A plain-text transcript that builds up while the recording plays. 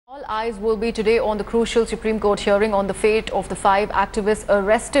eyes will be today on the crucial Supreme Court hearing on the fate of the 5 activists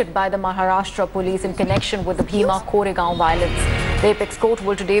arrested by the Maharashtra police in connection with the Bhima Koregaon violence. The Apex Court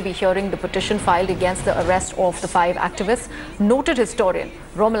will today be hearing the petition filed against the arrest of the 5 activists. Noted historian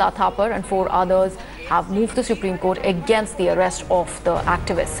Romila Thapar and 4 others have moved the Supreme Court against the arrest of the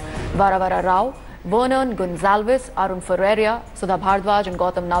activists. Varavara Rao, Vernon Gonsalves, Arun Ferriera, Sudha Bhardwaj and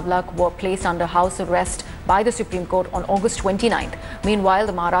Gautam Navlakha were placed under house arrest by the Supreme Court on August 29th. Meanwhile,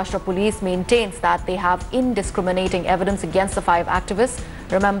 the Maharashtra police maintains that they have indiscriminating evidence against the 5 activists.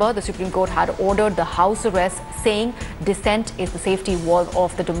 Remember, the Supreme Court had ordered the house arrest, saying dissent is the safety wall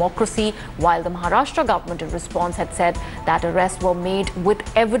of the democracy, while the Maharashtra government in response had said that arrests were made with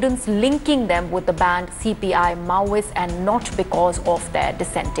evidence linking them with the banned CPI Maoists and not because of their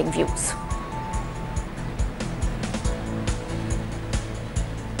dissenting views.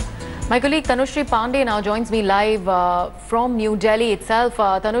 My colleague Tanushri Pandey now joins me live from New Delhi itself.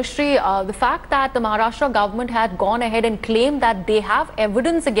 Tanushri, the fact that the Maharashtra government had gone ahead and claimed that they have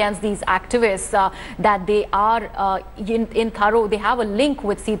evidence against these activists, that they are in thorough, they have a link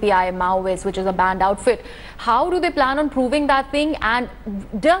with CPI Maoists, which is a banned outfit. How do they plan on proving that thing? And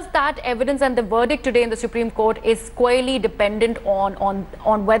does that evidence and the verdict today in the Supreme Court is squarely dependent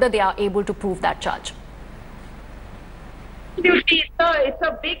on whether they are able to prove that charge? It's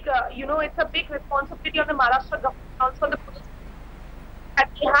a big, it's a big responsibility on the Maharashtra government, also the police, that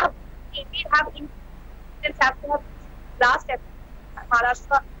we have last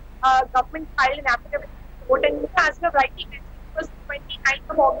Maharashtra government filed an affidavit court, and as you have rightly mentioned, it was 29th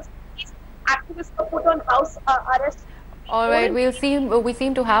of August. These activists were put on house arrest. All right, we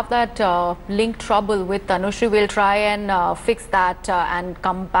seem to have that link trouble with Tanushri. We'll try and fix that and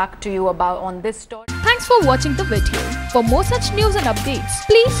come back to you on this story. Thanks for watching the video. For more such news and updates,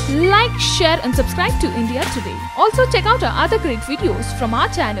 please like, share and subscribe to India Today. Also check out our other great videos from our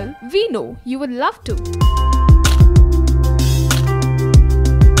channel. We know you will love to.